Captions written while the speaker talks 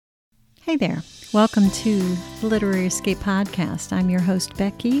Hey there. Welcome to the Literary Escape Podcast. I'm your host,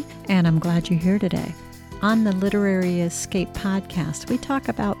 Becky, and I'm glad you're here today. On the Literary Escape Podcast, we talk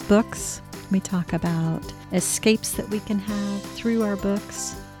about books. We talk about escapes that we can have through our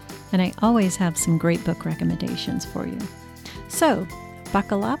books. And I always have some great book recommendations for you. So,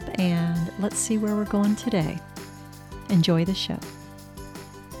 buckle up and let's see where we're going today. Enjoy the show.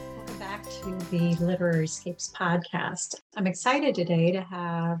 Welcome back to the Literary Escapes Podcast. I'm excited today to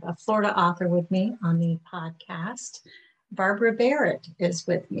have a Florida author with me on the podcast. Barbara Barrett is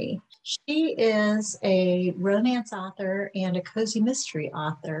with me. She is a romance author and a cozy mystery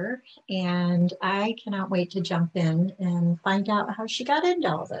author, and I cannot wait to jump in and find out how she got into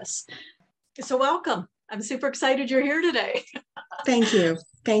all this. So welcome. I'm super excited you're here today. Thank you.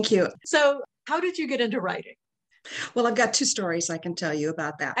 Thank you. So how did you get into writing? Well, I've got two stories I can tell you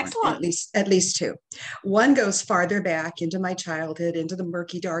about that. Excellent. One, at least two. One goes farther back into my childhood, into the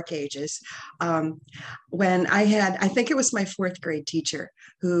murky, dark ages. When I think it was my fourth grade teacher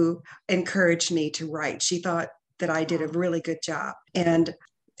who encouraged me to write. She thought that I did a really good job. And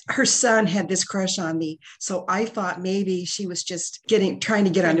her son had this crush on me. So I thought maybe she was just trying to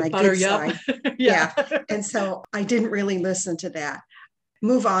get on my good side. Yeah. And so I didn't really listen to that.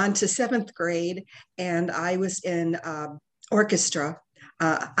 Move on to seventh grade, and I was in orchestra.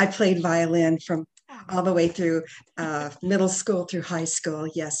 I played violin from all the way through middle school through high school,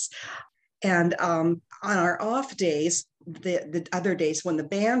 yes. And on our off days, the other days when the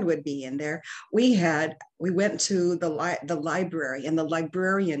band would be in there, we went to the library, and the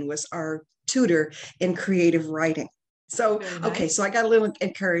librarian was our tutor in creative writing. So, nice. Okay, so I got a little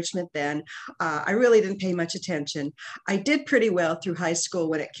encouragement then. I really didn't pay much attention. I did pretty well through high school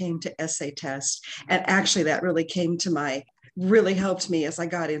when it came to essay tests. And actually that really helped me as I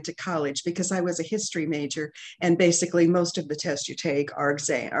got into college, because I was a history major, and basically most of the tests you take are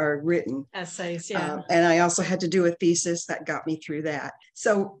written. Essays, yeah. And I also had to do a thesis that got me through that.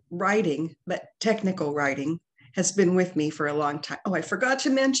 So writing, but technical writing, has been with me for a long time. Oh, I forgot to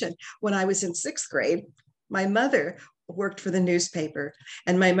mention, when I was in sixth grade, my mother worked for the newspaper,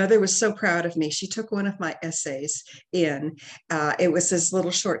 and my mother was so proud of me. She took one of my essays in. It was this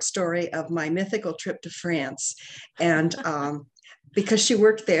little short story of my mythical trip to France, and because she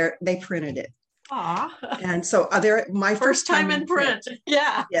worked there, they printed it. Aww. And so my first time in print.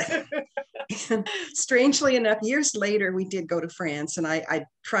 Yeah. Yeah. Strangely enough, years later, we did go to France, and I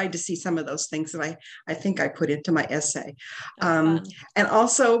tried to see some of those things that I think I put into my essay. And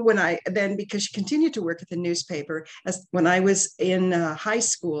also because she continued to work at the newspaper, when I was in high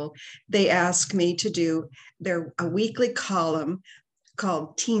school, they asked me to do a weekly column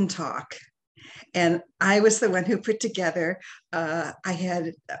called Teen Talk. And I was the one who put together, I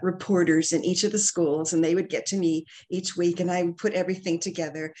had reporters in each of the schools, and they would get to me each week, and I would put everything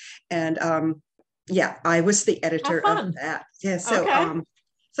together. And I was the editor of that. Yeah. So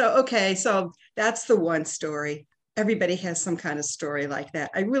that's the one story. Everybody has some kind of story like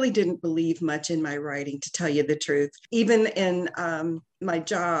that. I really didn't believe much in my writing, to tell you the truth. Even in my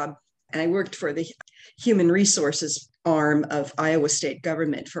job, and I worked for the human resources arm of Iowa state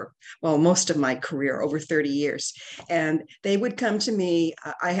government for, most of my career, over 30 years. And they would come to me.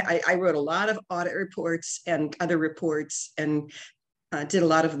 I wrote a lot of audit reports and other reports, and did a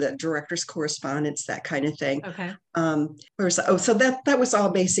lot of the director's correspondence, that kind of thing. Okay. So that was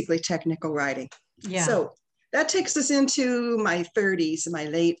all basically technical writing. Yeah. So that takes us into my 30s, my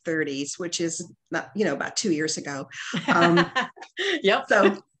late 30s, which is not, about 2 years ago. Yep.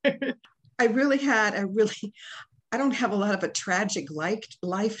 So I don't have a lot of a tragic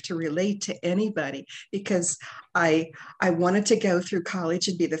life to relate to anybody, because I wanted to go through college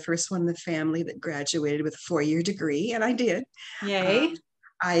and be the first one in the family that graduated with a 4-year degree, and I did. Yay.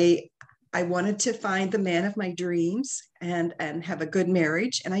 I wanted to find the man of my dreams and have a good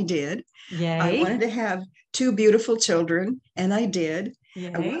marriage, and I did. Yay. I wanted to have 2 beautiful children, and I did.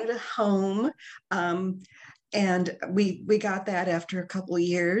 Yay. I wanted a home, and we got that after a couple of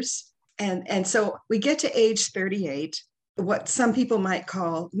years. And so we get to age 38, what some people might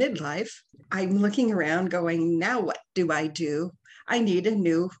call midlife. I'm looking around going, now what do? I need a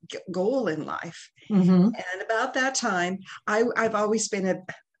new goal in life. Mm-hmm. And about that time, I've always been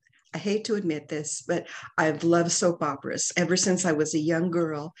I hate to admit this, but I've loved soap operas ever since I was a young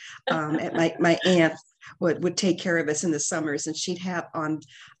girl. And my aunt would take care of us in the summers, and she'd have on,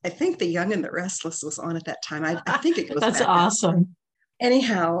 I think The Young and the Restless was on at that time. I think it was. That's awesome.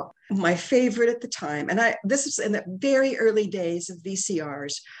 Anyhow, my favorite at the time, and this was in the very early days of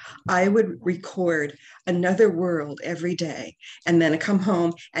VCRs, I would record Another World every day, and then come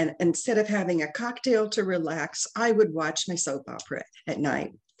home, and instead of having a cocktail to relax, I would watch my soap opera at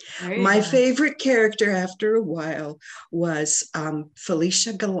night. There you My go. favorite character after a while was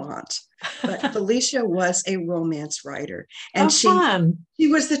Felicia Gallant. But Felicia was a romance writer, and Oh, fun. she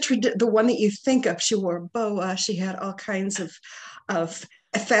was the one that you think of. She wore a boa. She had all kinds of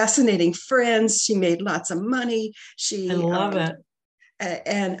fascinating friends. She made lots of money. I She love it.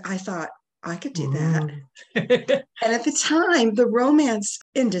 and I thought I could do that. Ooh. And at the time, the romance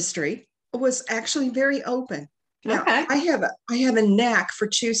industry was actually very open. Now, Okay. I have a knack for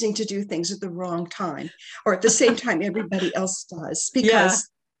choosing to do things at the wrong time or at the same time everybody else does, Yeah. because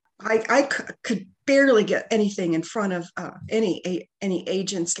I could barely get anything in front of any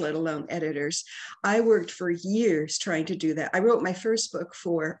agents, let alone editors. I worked for years trying to do that. I wrote my first book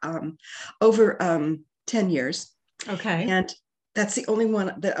for over 10 years, Okay. and that's the only one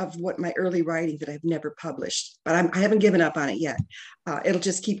of what my early writing that I've never published, but I haven't given up on it yet. It'll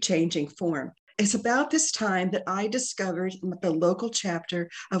just keep changing form. It's about this time that I discovered the local chapter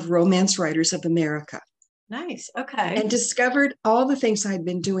of Romance Writers of America Nice. Okay. and discovered all the things I'd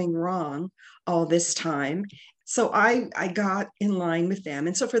been doing wrong all this time. So I got in line with them.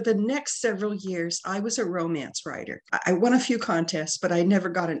 And so for the next several years, I was a romance writer. I won a few contests, but I never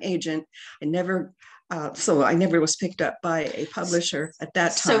got an agent. So I never was picked up by a publisher at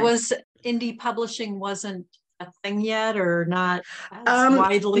that time. So was indie publishing wasn't a thing yet, or not as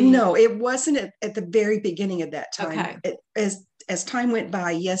widely? No, it wasn't at the very beginning of that time. Okay. As time went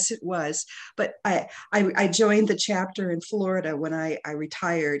by, yes, it was. But I joined the chapter in Florida when I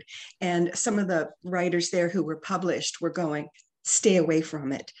retired, and some of the writers there who were published were going, stay away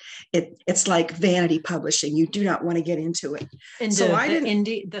from it. It's like vanity publishing. You do not want to get into it. So I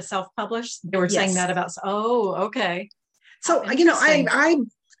didn't the self-published. They were saying that about. Oh, okay. So I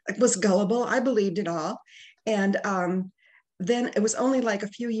was gullible. I believed it all, and then it was only like a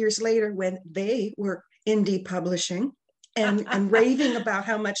few years later when they were indie publishing and raving about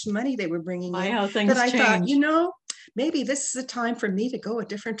how much money they were bringing in, how things that I change. thought, maybe this is a time for me to go a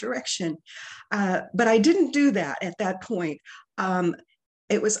different direction. But I didn't do that at that point.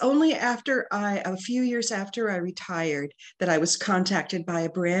 It was only a few years after I retired, that I was contacted by a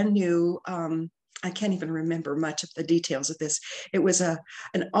brand new, I can't even remember much of the details of this. It was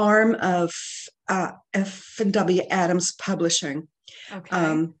an arm of F&W Adams Publishing.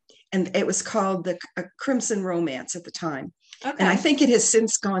 Okay. And it was called the Crimson Romance at the time. Okay. And I think it has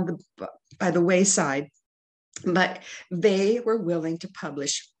since gone by the wayside, but they were willing to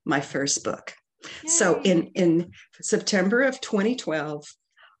publish my first book. Yay. So in September of 2012,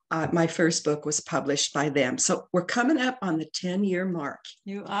 my first book was published by them. So we're coming up on the 10-year mark.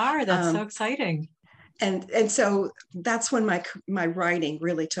 You are. That's so exciting. And so that's when my writing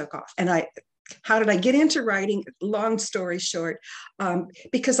really took off. And how did I get into writing? Long story short,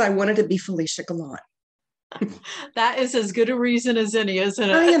 because I wanted to be Felicia Gallant. That is as good a reason as any, isn't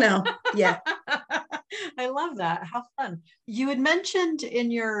it? Yeah. I love that. How fun. You had mentioned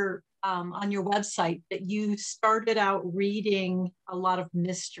in your on your website that you started out reading a lot of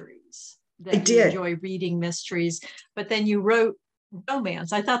mysteries. That I did. Enjoy reading mysteries, but then you wrote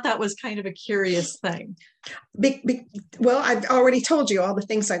romance. I thought that was kind of a curious thing. Well, I've already told you all the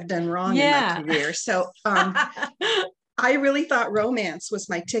things I've done wrong in my career. So I really thought romance was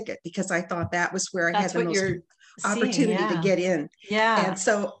my ticket, because I thought that was where I had the most opportunity to get in. Yeah. And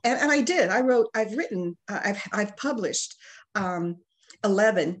so, and I did. I've published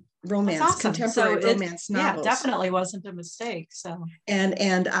 11 contemporary romance novels. Yeah, definitely wasn't a mistake. So,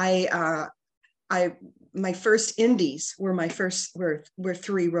 and my first indies were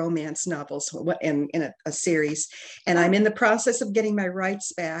 3 romance novels in a series, and I'm in the process of getting my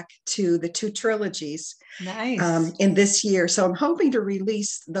rights back to the 2 trilogies. Nice. In this year. So I'm hoping to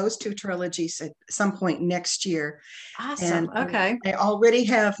release those 2 trilogies at some point next year. Awesome. And okay. I already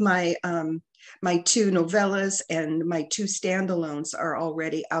have my 2 novellas, and my 2 standalones are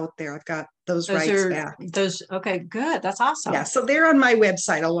already out there. I've got those rights back. Okay, good. That's awesome. Yeah. So they're on my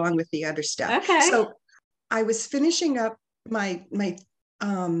website along with the other stuff. Okay. So I was finishing up my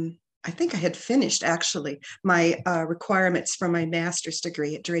I think I had finished actually my requirements for my master's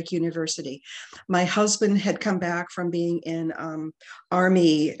degree at Drake University. My husband had come back from being in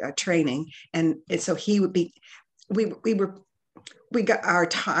Army training, and so he would be. We got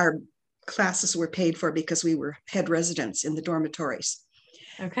our classes were paid for because we were head residents in the dormitories.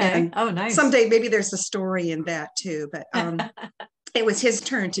 Okay. And nice. Someday maybe there's a story in that too, but it was his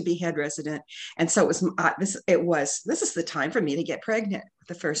turn to be head resident. And so it was this is the time for me to get pregnant with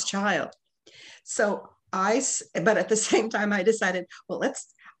the first child. So but at the same time I decided, well,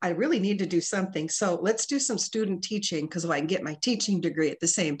 I really need to do something. So let's do some student teaching because I can get my teaching degree at the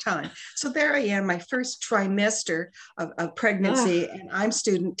same time. So there I am, my first trimester of pregnancy, and I'm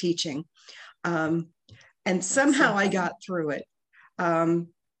student teaching. And somehow I got through it. And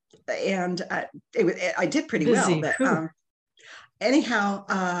I did pretty well. But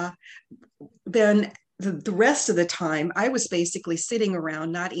anyhow, then the rest of the time, I was basically sitting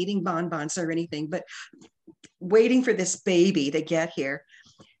around, not eating bonbons or anything, but waiting for this baby to get here.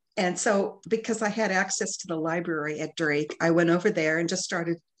 And so, because I had access to the library at Drake, I went over there and just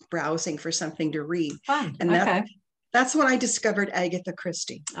started browsing for something to read. Fun. And that's when I discovered Agatha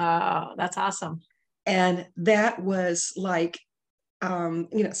Christie. Oh, that's awesome. And that was like,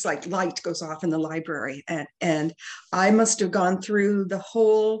 it's like light goes off in the library. And I must have gone through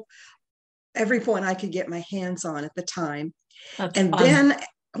every one I could get my hands on at the time. That's fun. Then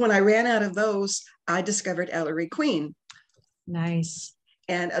when I ran out of those, I discovered Ellery Queen. Nice.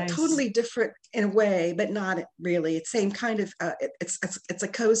 And a totally different in a way, but not really. It's same kind of, it's a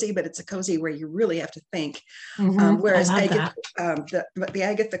cozy, but it's a cozy where you really have to think. Whereas the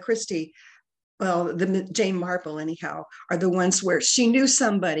Agatha Christie, well, the Jane Marple anyhow, are the ones where she knew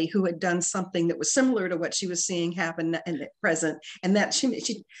somebody who had done something that was similar to what she was seeing happen in the present. And that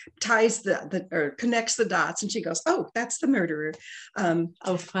she ties or connects the dots and she goes, oh, that's the murderer.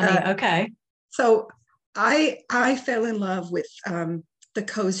 Oh, funny. Okay. So I fell in love with, the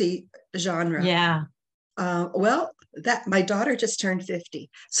cozy genre. Yeah. Well, that my daughter just turned 50.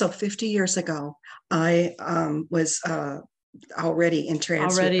 So 50 years ago, I was already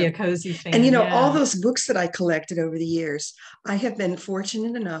entranced. Already a cozy fan. And all those books that I collected over the years, I have been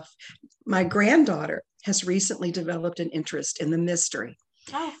fortunate enough. My granddaughter has recently developed an interest in the mystery.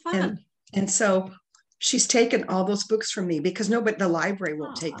 Oh, fun. And so she's taken all those books from me because the library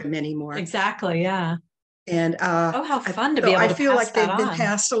won't take them anymore. Exactly. Yeah. And how fun to be able to I feel pass like they've that been on.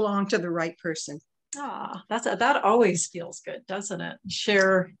 Passed along to the right person. That always feels good, doesn't it?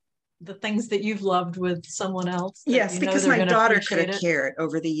 Share the things that you've loved with someone else. Yes, because my daughter could have carried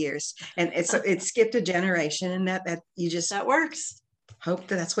over the years, and it skipped a generation, and that you just that works. Hope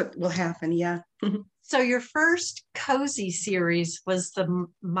that's what will happen. Yeah. So your first cozy series was the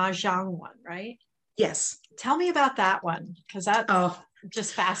Mahjong one, right? Yes. Tell me about that one, because that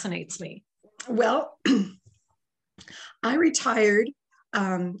just fascinates me. Well, I retired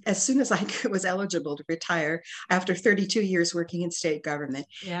as soon as I was eligible to retire after 32 years working in state government.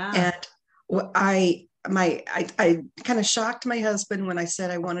 Yeah. And I kind of shocked my husband when I said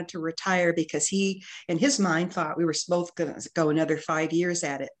I wanted to retire because he, in his mind, thought we were both going to go another 5 years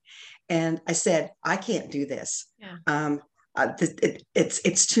at it. And I said, I can't do this. Yeah.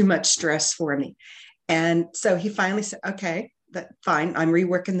 It's too much stress for me. And so he finally said, okay, fine. I'm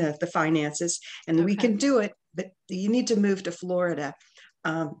reworking the finances and we can do it, but you need to move to Florida.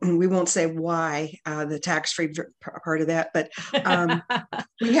 We won't say why, the tax-free part of that, but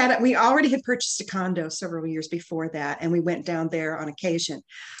we already had purchased a condo several years before that, and we went down there on occasion.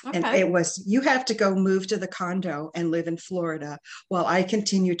 And it was, you have to go move to the condo and live in Florida while I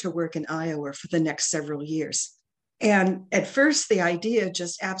continue to work in Iowa for the next several years. And at first, the idea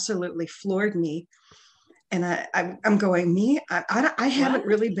just absolutely floored me. And I'm going, I haven't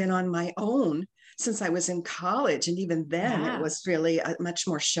really been on my own since I was in college. And even then it was really a much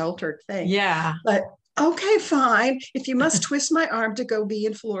more sheltered thing. Yeah. But okay, fine. If you must twist my arm to go be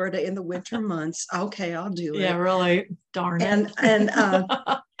in Florida in the winter months, okay, I'll do it. Yeah, really. Darn it.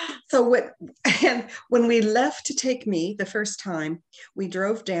 And when we left to take me the first time, we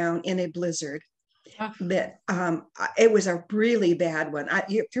drove down in a blizzard. That it was a really bad one.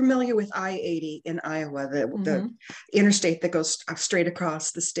 You're familiar with I-80 in Iowa, the interstate that goes straight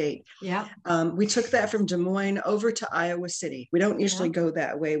across the state. Yeah. We took that from Des Moines over to Iowa City. We don't usually go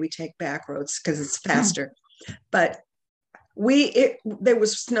that way. We take back roads because it's faster. But there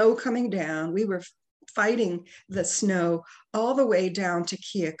was snow coming down. We were fighting the snow all the way down to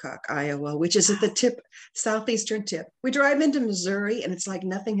Keokuk, Iowa, which is at the southeastern tip. We drive into Missouri and it's like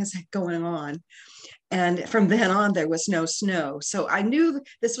nothing is going on. And from then on, there was no snow. So I knew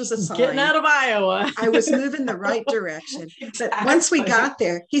this was a sign. Getting out of Iowa. I was moving the right direction. Exactly. But once we got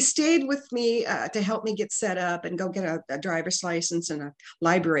there, he stayed with me to help me get set up and go get a driver's license and a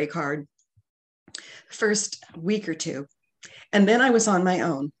library card first week or two. And then I was on my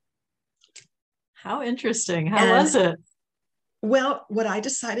own. How interesting. How was it? Well, what I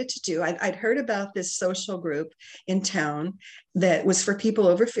decided to do, I'd heard about this social group in town that was for people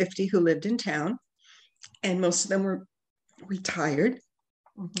over 50 who lived in town. And most of them were retired.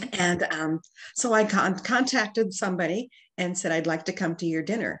 And so I contacted somebody and said, I'd like to come to your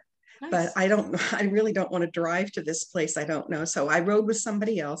dinner. but I really don't want to drive to this place I don't know. So I rode with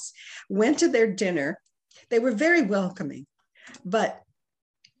somebody else, went to their dinner. They were very welcoming, but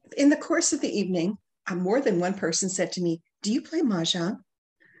in the course of the evening, more than one person said to me, "Do you play mahjong?"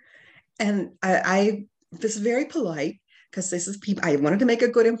 And I was very polite because this is people. I wanted to make a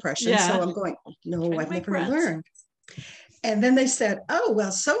good impression, so I'm going, "No, I've never learned." And then they said, "Oh,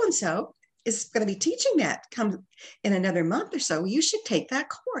 well, so and so is going to be teaching that come in another month or so. You should take that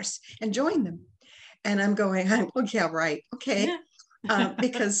course and join them." And I'm going, "Oh, yeah, right, okay,"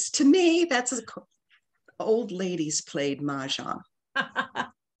 because to me, that's old ladies played mahjong.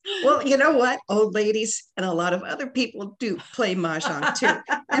 Well, you know what? Old ladies and a lot of other people do play mahjong too.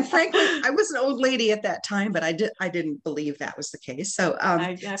 And frankly, I was an old lady at that time, but I didn't believe that was the case. So,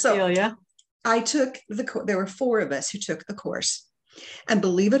 I feel you. I took there were 4 of us who took the course. And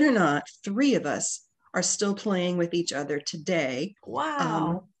believe it or not, 3 of us are still playing with each other today.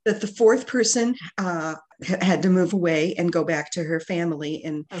 Wow. That the 4th person had to move away and go back to her family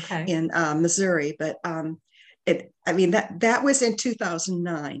in Missouri. But that was in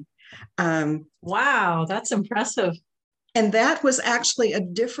 2009. Wow, that's impressive. And that was actually a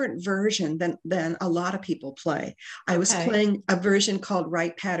different version than a lot of people play. I was playing a version called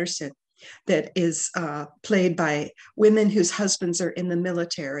Wright-Patterson that is played by women whose husbands are in the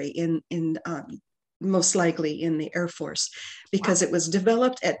military, in most likely in the Air Force, because it was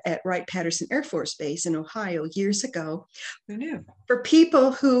developed at Wright-Patterson Air Force Base in Ohio years ago. Who knew? For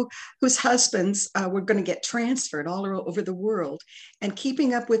people whose husbands were going to get transferred all over the world, and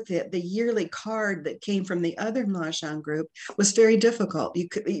keeping up with the yearly card that came from the other mahjong group was very difficult.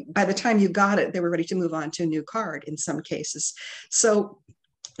 By the time you got it, they were ready to move on to a new card in some cases. So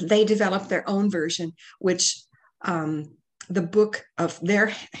they developed their own version, which the book of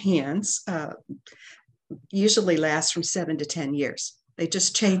their hands usually lasts from 7 to 10 years. They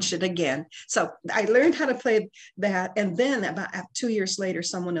just changed it again. So I learned how to play that. And then about 2 years later,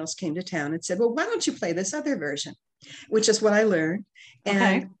 someone else came to town and said, "Well, why don't you play this other version?" Which is what I learned.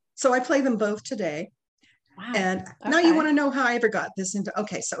 And so I play them both today. Wow. And now you want to know how I ever got this into,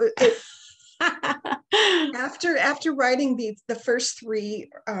 so after writing the first 3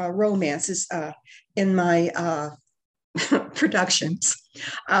 romances in my productions,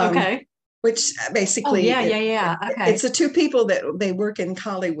 which basically it's the 2 people that they work in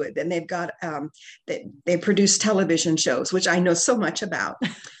Hollywood, and they've got they produce television shows, which I know so much about.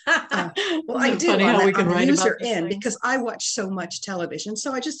 Well, I do on the user end because I watch so much television,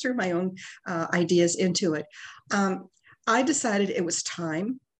 so I just threw my own ideas into it. I decided it was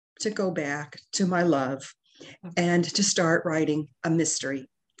time to go back to my love and to start writing a mystery.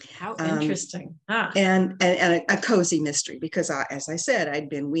 How interesting. And a cozy mystery, because as I said, I'd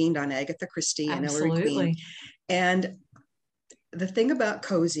been weaned on Agatha Christie and Ellery Queen. And the thing about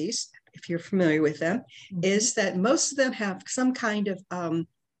cozies, if you're familiar with them, is that most of them have some kind of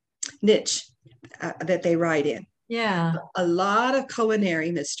niche that they write in. Yeah. A lot of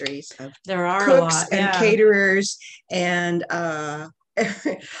culinary mysteries of there are cooks and caterers. And a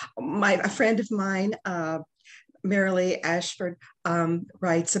friend of mine, Marilee Ashford,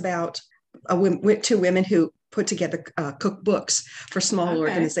 writes about 2 women who put together cookbooks for small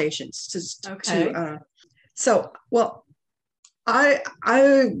organizations.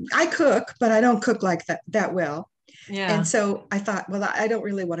 I cook, but I don't cook like that well. Yeah. And so I thought, well, I don't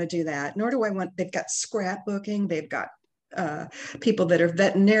really want to do that, nor do I want. They've got scrapbooking, they've got people that are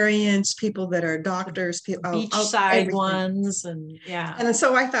veterinarians, people that are doctors, beachside ones, and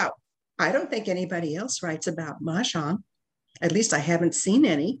so I thought, I don't think anybody else writes about mahjong. At least I haven't seen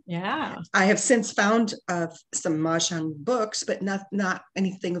any. Yeah. I have since found some mahjong books, but not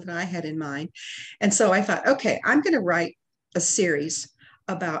anything that I had in mind. And so I thought, okay, I'm going to write a series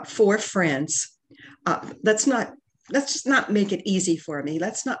about 4 friends. Let's just not make it easy for me.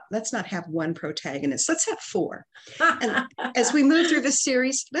 Let's not have one protagonist. Let's have 4. And as we move through the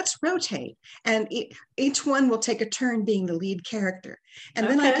series, let's rotate. And each one will take a turn being the lead character. And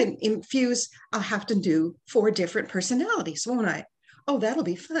then I can infuse, I'll have to do 4 different personalities, won't I? Oh, that'll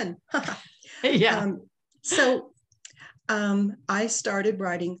be fun. Yeah. So I started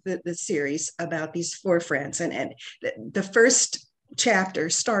writing the series about these 4 friends. And the first chapter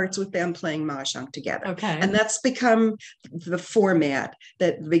starts with them playing mahjong together, and that's become the format.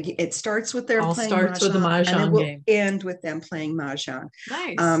 That it starts with their playing mahjong, with the mahjong, and it will end with them playing mahjong.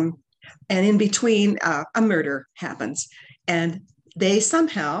 Nice. And in between, a murder happens, and they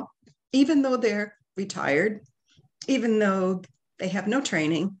somehow, even though they're retired, even though they have no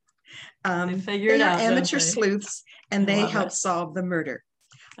training, they are amateur sleuths, and they help solve the murder.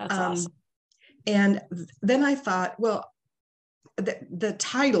 That's awesome. And then I thought, well, the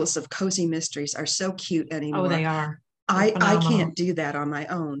titles of cozy mysteries are so cute anymore. Oh, they are. I can't do that on my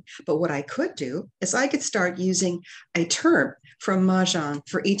own. But what I could do is I could start using a term from Mahjong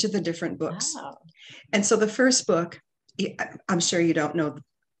for each of the different books. Oh. And so the first book, I'm sure you don't know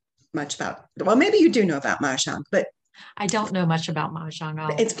much about, well, maybe you do know about Mahjong, but I don't know much about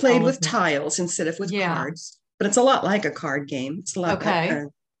Mahjong. It's played with tiles instead of with cards, but it's a lot like a card game. It's a lot like,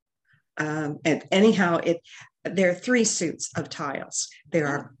 and anyhow, there are 3 suits of tiles. There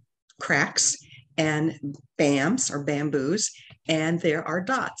are cracks and bams or bamboos, and there are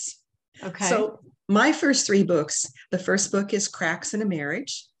dots. Okay. So my first 3 books, the first book is Cracks in a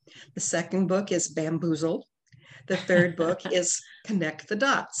Marriage. The second book is Bamboozled. The third book is Connect the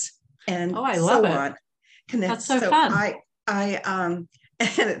Dots. And I love it. On. That's so fun. And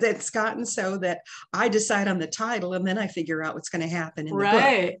it's gotten so that I decide on the title and then I figure out what's going to happen in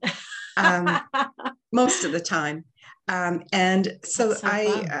the book. Most of the time. And so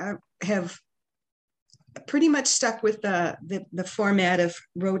I have pretty much stuck with the format of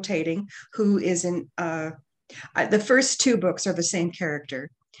rotating who is in the first 2 books are the same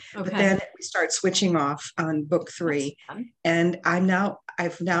character. Okay. But then we start switching off on book 3. And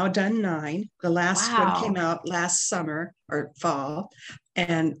I've now done 9. The last one came out last summer or fall.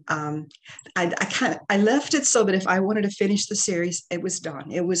 And I left it so that if I wanted to finish the series, it was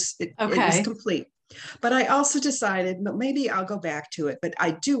done. It was complete. But I also decided maybe I'll go back to it, but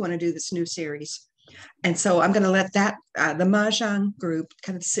I do want to do this new series. And so I'm going to let that, the Mahjong group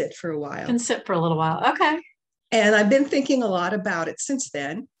kind of sit for a while. Can sit for a little while. Okay. And I've been thinking a lot about it since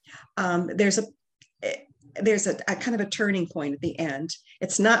then. There's a kind of a turning point at the end.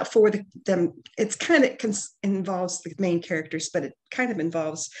 It's not for them. It's kind of involves the main characters, but it kind of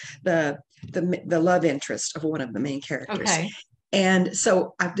involves the love interest of one of the main characters. Okay. And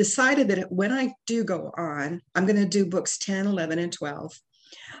so I've decided that when I do go on, I'm going to do books 10, 11, and 12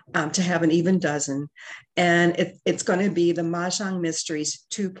 to have an even dozen. And it's going to be the Mahjong Mysteries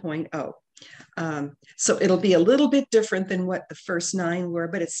 2.0. So it'll be a little bit different than what the first 9 were,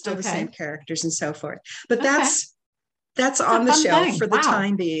 but it's still the same characters and so forth. But that's on the shelf for the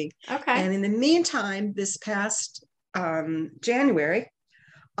time being. Okay. And in the meantime, this past January,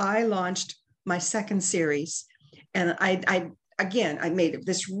 I launched my second series, and I made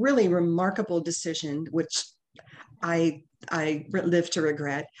this really remarkable decision, which I live to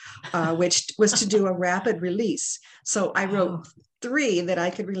regret, which was to do a rapid release. So I wrote 3 that I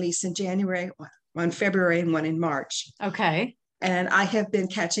could release in January, 1 in February, and 1 in March. Okay. And I have been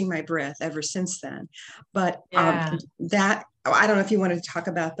catching my breath ever since then. But that, I don't know if you want to talk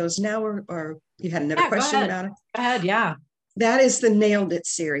about those now or you had another question about it. Go ahead, yeah. That is the Nailed It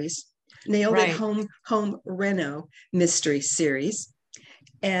series. Nailed It Home Reno Mystery series.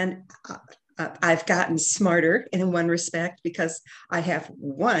 And I've gotten smarter in one respect because I have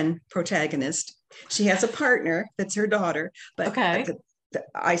one protagonist. She has a partner that's her daughter, but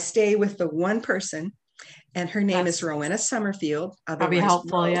I stay with the one person, and her name is Rowena Summerfield. Probably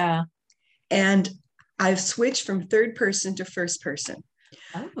helpful, yeah. And I've switched from third person to first person.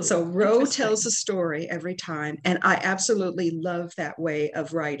 So Ro tells a story every time, and I absolutely love that way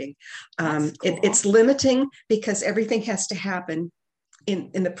of writing. Cool. It's limiting because everything has to happen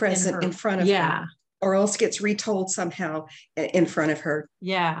in the present in front of her, or else gets retold somehow in front of her.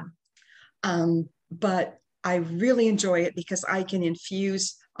 Yeah. But I really enjoy it because I can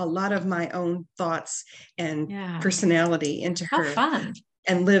infuse a lot of my own thoughts and personality into her. Fun.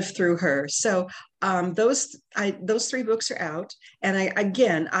 And live through her. So those 3 books are out. And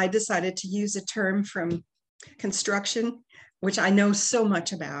I decided to use a term from construction, which I know so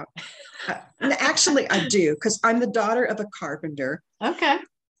much about. Actually, I do, because I'm the daughter of a carpenter. Okay.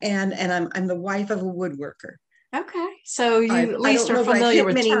 And I'm the wife of a woodworker. Okay. So you at least are familiar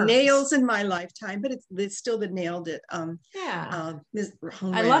with many nails in my lifetime, but it's still the Nailed It. I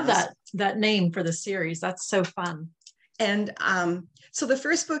love that name for the series. That's so fun. And so the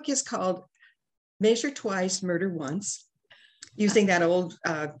first book is called Measure Twice, Murder Once, using that old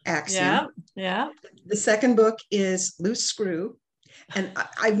axiom. Yeah. The second book is Loose Screw. And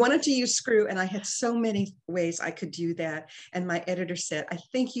I wanted to use screw, and I had so many ways I could do that. And my editor said, I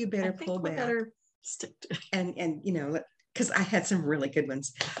think you better pull back. Better stick to and because I had some really good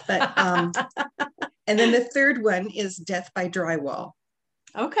ones. But and then the third one is Death by Drywall.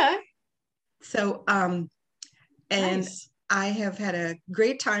 Okay. So nice. I have had a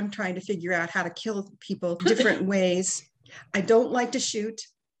great time trying to figure out how to kill people different ways. I don't like to shoot,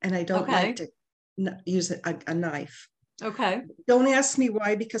 and I don't like to use a knife. Okay. Don't ask me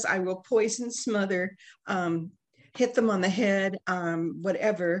why, because I will poison, smother, hit them on the head,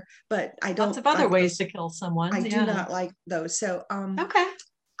 whatever. But I don't lots of other like ways those. to kill someone. I do not like those. So Okay.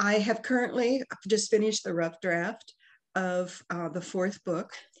 I have currently just finished the rough draft of the fourth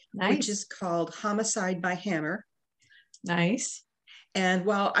book, Nice. which is called Homicide by Hammer. Nice. And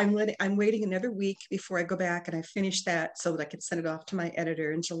while I'm waiting another week before I go back and I finish that so that I can send it off to my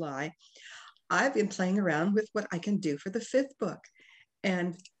editor in July, I've been playing around with what I can do for the fifth book.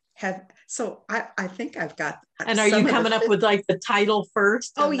 And I think I've got. And are you coming up with like the title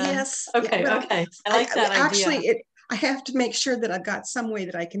first? Oh, yes. Okay. Yeah, well, okay. I like that actually, idea. I have to make sure that I've got some way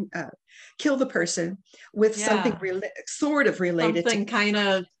that I can kill the person with something sort of related. Something kind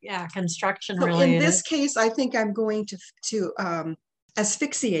of, construction so related. In this case, I think I'm going to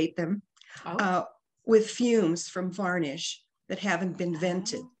asphyxiate them with fumes from varnish that haven't been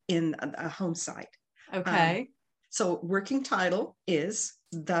vented in a home site. Okay. So working title is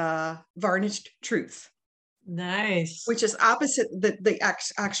The Varnished Truth. Nice. Which is opposite, the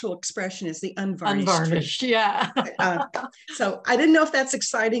actual expression is the unvarnished. Unvarnished, yeah. So I didn't know if that's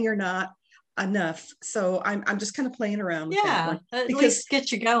exciting or not enough. So I'm just kind of playing around with that one. At least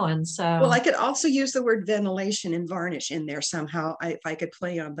get you going. So well, I could also use the word ventilation and varnish in there somehow if I could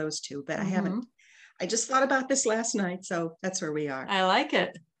play on those two, but I haven't. I just thought about this last night, so that's where we are. I like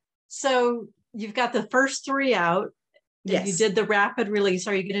it. So you've got the first 3 out. Yes. You did the rapid release.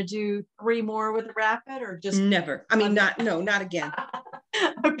 Are you going to do 3 more with the rapid or just never? I mean, not again.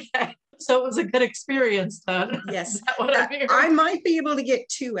 Okay. So it was a good experience then. Yes. I might be able to get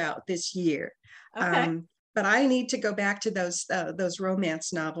 2 out this year. Okay. But I need to go back to those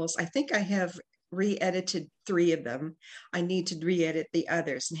romance novels. I think I have re-edited 3 of them. I need to re-edit the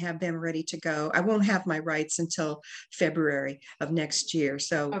others and have them ready to go. I won't have my rights until February of next year.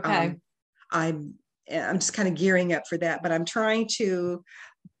 So I'm just kind of gearing up for that, but I'm trying to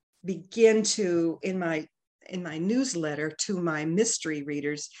begin to, in my newsletter to my mystery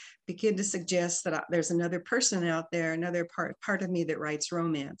readers, begin to suggest that there's another person out there, another part of me that writes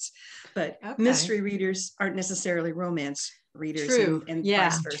romance, but mystery readers aren't necessarily romance readers. True. And yeah,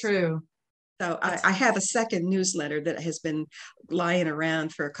 vice versa. True. So I have a second newsletter that has been lying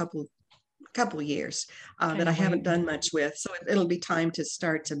around for a couple years that I haven't done much with. So it'll be time to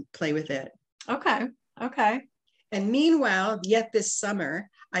start to play with it. Okay. And meanwhile, yet this summer,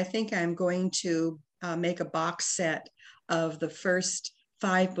 I think I'm going to make a box set of the first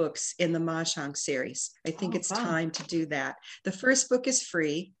 5 books in the Mahjong series. I think it's time to do that. The first book is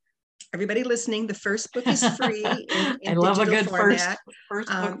free. Everybody listening, the first book is free in I love a good format. first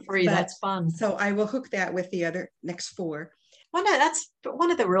book free. That's fun. So I will hook that with the other next 4. That's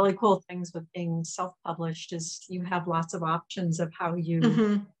one of the really cool things with being self-published is you have lots of options of how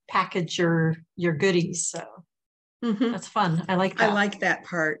you package your goodies. So that's fun. I like that. I like that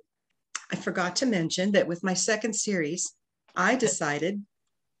part. I forgot to mention that with my second series, I decided,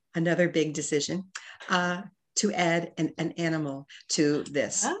 another big decision, to add an animal to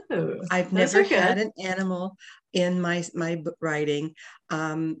this. I've never had an animal in my writing.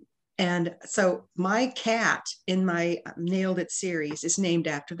 And so my cat in my Nailed It series is named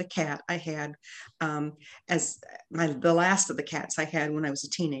after the cat I had as the last of the cats I had when I was a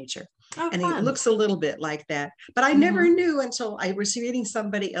teenager. And he looks a little bit like that. But I never knew until I was reading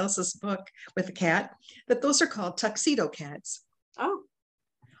somebody else's book with a cat that those are called tuxedo cats.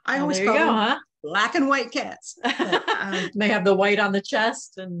 I always call them black and white cats. But, they have the white on the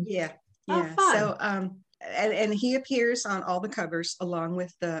chest and So and he appears on all the covers along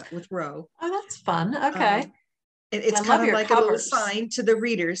with Ro. Oh, that's fun. Okay. It's kind of like a little sign to the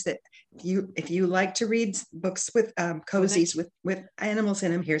readers that if you like to read books with cozies with animals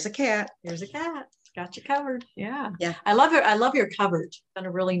in them, here's a cat. Here's a cat. Got you covered. Yeah. I love it. I love your coverage. Done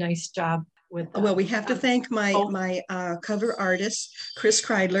a really nice job with. Well, we have to thank my cover artist, Chris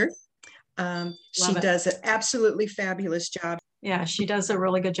Kreidler. She does an absolutely fabulous job. Yeah, she does a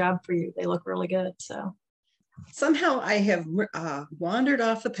really good job for you. They look really good. So somehow I have wandered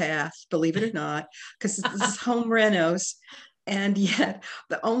off the path, believe it or not, because this is home renos, and yet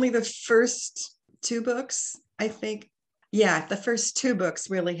only the first 2 books, I think. Yeah, the first 2 books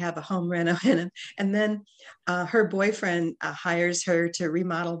really have a home reno in them. And then her boyfriend hires her to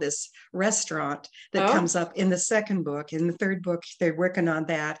remodel this restaurant that comes up in the second book. In the third book, they're working on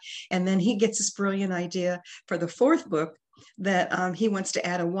that. And then he gets this brilliant idea for the 4th book that he wants to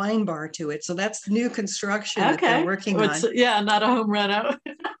add a wine bar to it. So that's the new construction that they're working on. Yeah, not a home reno.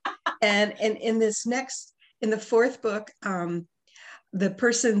 And in the 4th book, the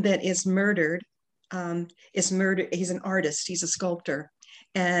person that is murdered, he's an artist, he's a sculptor,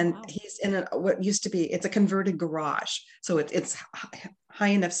 and he's in what used to be, it's a converted garage. So it's high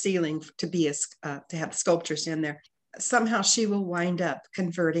enough ceiling to be to have sculptures in there. Somehow she will wind up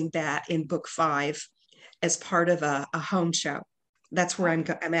converting that in book 5 as part of a home show. That's where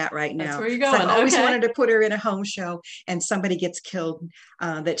I'm at right now. That's where you're going. So I've always wanted to put her in a home show, and somebody gets killed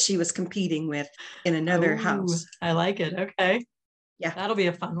that she was competing with in another house. I like it. Okay. Yeah. That'll be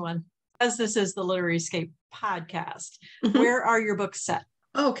a fun one. As this is the Literary Escape podcast, where are your books set?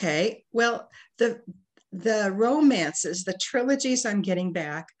 Okay. Well, the romances, the trilogies I'm getting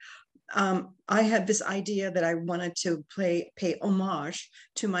back, I had this idea that I wanted to pay homage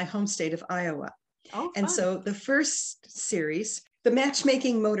to my home state of Iowa. Oh, and so the first series, the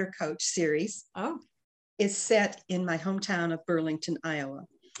Matchmaking Motor Coach series, is set in my hometown of Burlington, Iowa.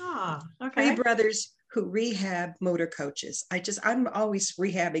 Okay. 3 brothers who rehab motor coaches. I'm always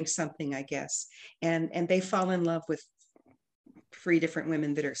rehabbing something, I guess. And they fall in love with 3 different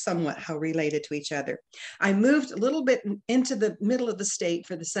women that are somewhat related to each other. I moved a little bit into the middle of the state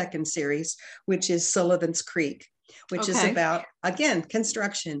for the second series, which is Sullivan's Creek, which is about, again,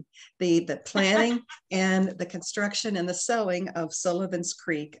 construction, the planning and the construction and the selling of Sullivan's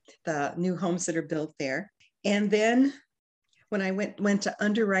Creek, the new homes that are built there. And then when I went to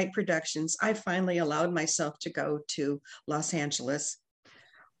Underwrite Productions, I finally allowed myself to go to Los Angeles,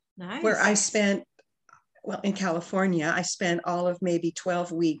 where I spent, in California, I spent all of maybe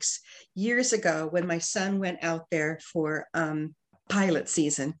 12 weeks years ago when my son went out there for pilot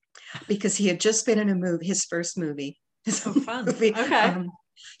season, because he had just been in a movie, his first movie. Fun. Okay.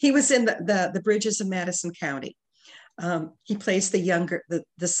 He was in the Bridges of Madison County. He plays the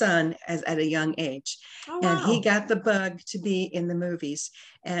son at a young age. And he got the bug to be in the movies.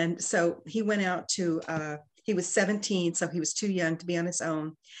 And so he went out to, he was 17, so he was too young to be on his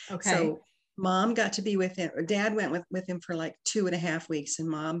own. Okay. So Mom got to be with him, or Dad went with him for like 2.5 weeks, and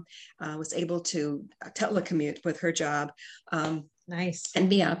Mom was able to telecommute with her job. Nice. And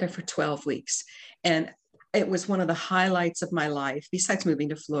be out there for 12 weeks. And it was one of the highlights of my life, besides moving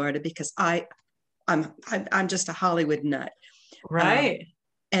to Florida, because I'm just a Hollywood nut. Right.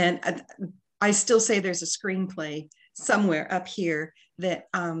 And I still say there's a screenplay somewhere up here that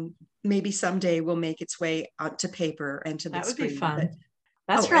maybe someday will make its way out to paper and to the screen. That would be fun.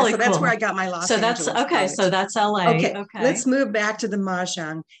 That's really cool. That's where I got my Los Angeles. So that's LA. Okay. Let's move back to the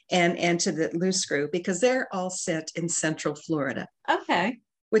Mahjong and to the Loose Screw, because they're all set in Central Florida. Okay.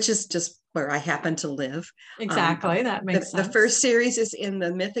 Which is just where I happen to live. Exactly. That makes sense. The first series is in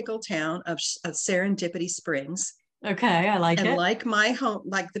the mythical town of Serendipity Springs. Okay, I like it. And like my home,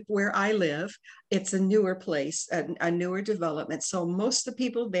 where I live, it's a newer place, a newer development. So most of the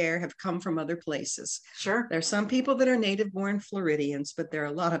people there have come from other places. Sure. There's some people that are native-born Floridians, but there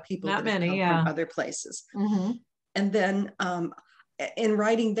are a lot of people that have come from other places. Mm-hmm. And then in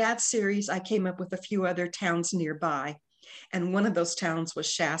writing that series, I came up with a few other towns nearby. And one of those towns was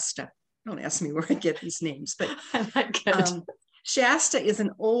Shasta. Don't ask me where I get these names, but Shasta is an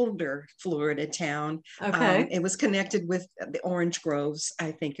older Florida town. Okay. It was connected with the orange groves,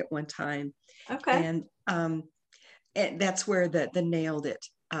 I think, at one time. Okay. And that's where the Nailed It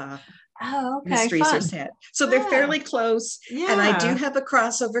mysteries are set. So they're fairly close. Yeah. And I do have a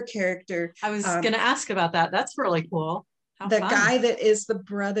crossover character. I was going to ask about that. That's really cool. The guy that is the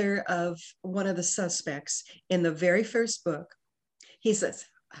brother of one of the suspects in the very first book, he's a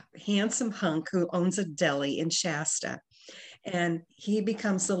handsome hunk who owns a deli in Shasta. And he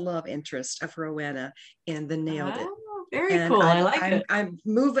becomes the love interest of Rowena in the Nailed It. Very cool. I like it.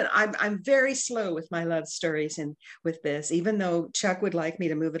 I'm very slow with my love stories and with this, even though Chuck would like me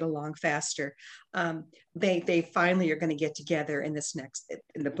to move it along faster. They finally are going to get together in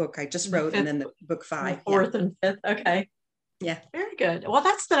the book I just wrote, and then the book 5. The 4th and 5th. Okay. Yeah. Very good. Well,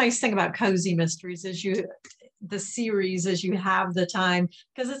 that's the nice thing about Cozy Mysteries is the series as you have the time,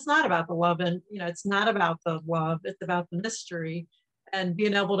 because it's not about the love, and it's not about the love, it's about the mystery, and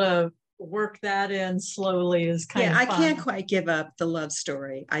being able to work that in slowly is kind of fun. I can't quite give up the love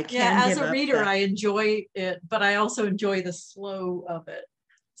story. I can't as a reader, I enjoy it, but I also enjoy the slow of it.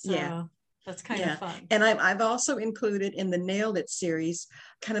 So that's kind of fun. And I've also included in the Nailed It series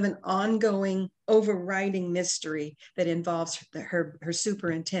kind of an ongoing overriding mystery that involves her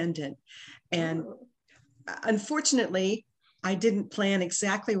superintendent. And unfortunately, I didn't plan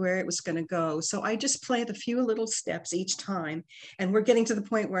exactly where it was going to go. So I just planned a few little steps each time. And we're getting to the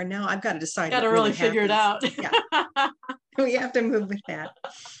point where now I've got to decide. Got to really figure it out. Yeah. We have to move with that.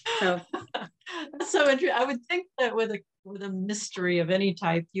 So that's so interesting. I would think that with a mystery of any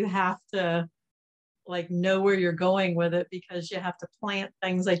type, you have to know where you're going with it, because you have to plant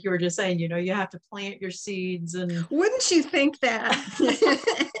things like you were just saying, you have to plant your seeds. And wouldn't you think that?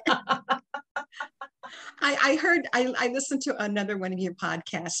 I I listened to another one of your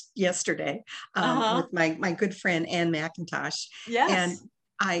podcasts yesterday with my good friend Ann McIntosh. And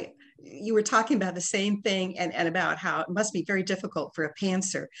Yes. you were talking about the same thing and about how it must be very difficult for a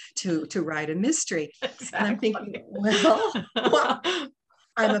pantser to write a mystery. Exactly. And I'm thinking, well,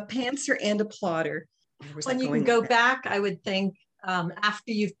 I'm a pantser and a plotter. When you can go back, I would think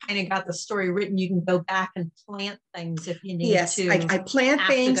after you've kind of got the story written, you can go back and plant things if you need to. Yes, I plant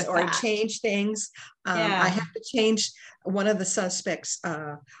things or I change things. Yeah. I have to change one of the suspects,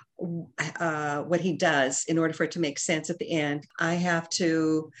 what he does in order for it to make sense at the end. I have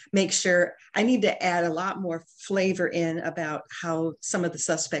to make sure I need to add a lot more flavor in about how some of the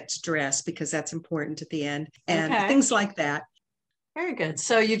suspects dress, because that's important at the end, and things like that. Very good.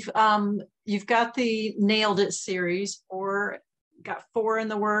 So you've got the Nailed It series, or got 4 in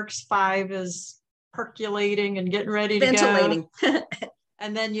the works, 5 is percolating and getting ready to go.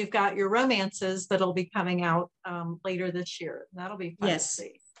 And then you've got your romances that'll be coming out later this year. That'll be fun to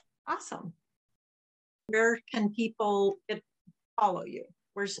see. Awesome. Where can people follow you?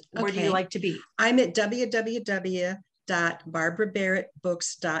 Where do you like to be? I'm at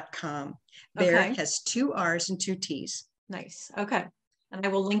www.barbarabarrettbooks.com. Barrett has 2 R's and 2 T's. Nice. Okay. And I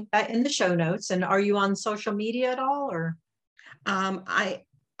will link that in the show notes. And are you on social media at all, or? I'm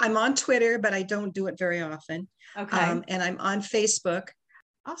on Twitter, but I don't do it very often. Okay. And I'm on Facebook.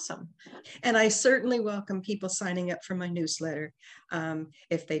 Awesome. And I certainly welcome people signing up for my newsletter.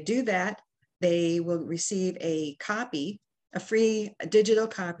 If they do that, they will receive a free digital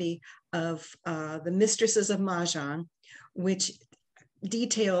copy of The Mistresses of Mahjong, which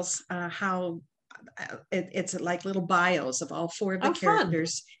details how it's like little bios of all 4 of the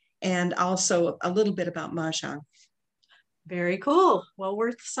characters, and also a little bit about Mahjong. Very cool. Well,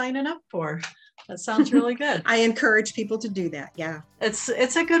 worth signing up for. That sounds really good. I encourage people to do that. Yeah. It's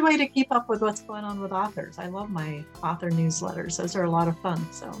a good way to keep up with what's going on with authors. I love my author newsletters. Those are a lot of fun.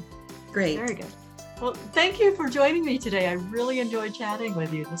 So great. Very good. Well, thank you for joining me today. I really enjoyed chatting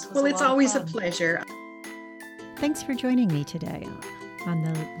with you. This was it's always a pleasure. Thanks for joining me today on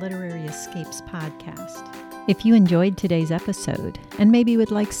the Literary Escapes podcast. If you enjoyed today's episode and maybe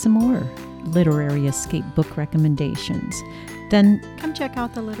would like some more Literary Escape book recommendations, then come check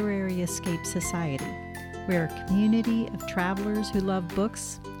out the Literary Escape Society. We're a community of travelers who love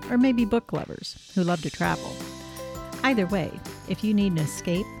books, or maybe book lovers who love to travel. Either way, if you need an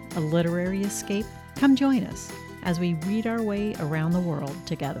escape, a literary escape, come join us as we read our way around the world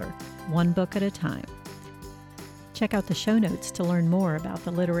together, one book at a time. Check out the show notes to learn more about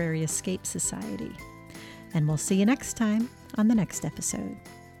the Literary Escape Society. And we'll see you next time on the next episode.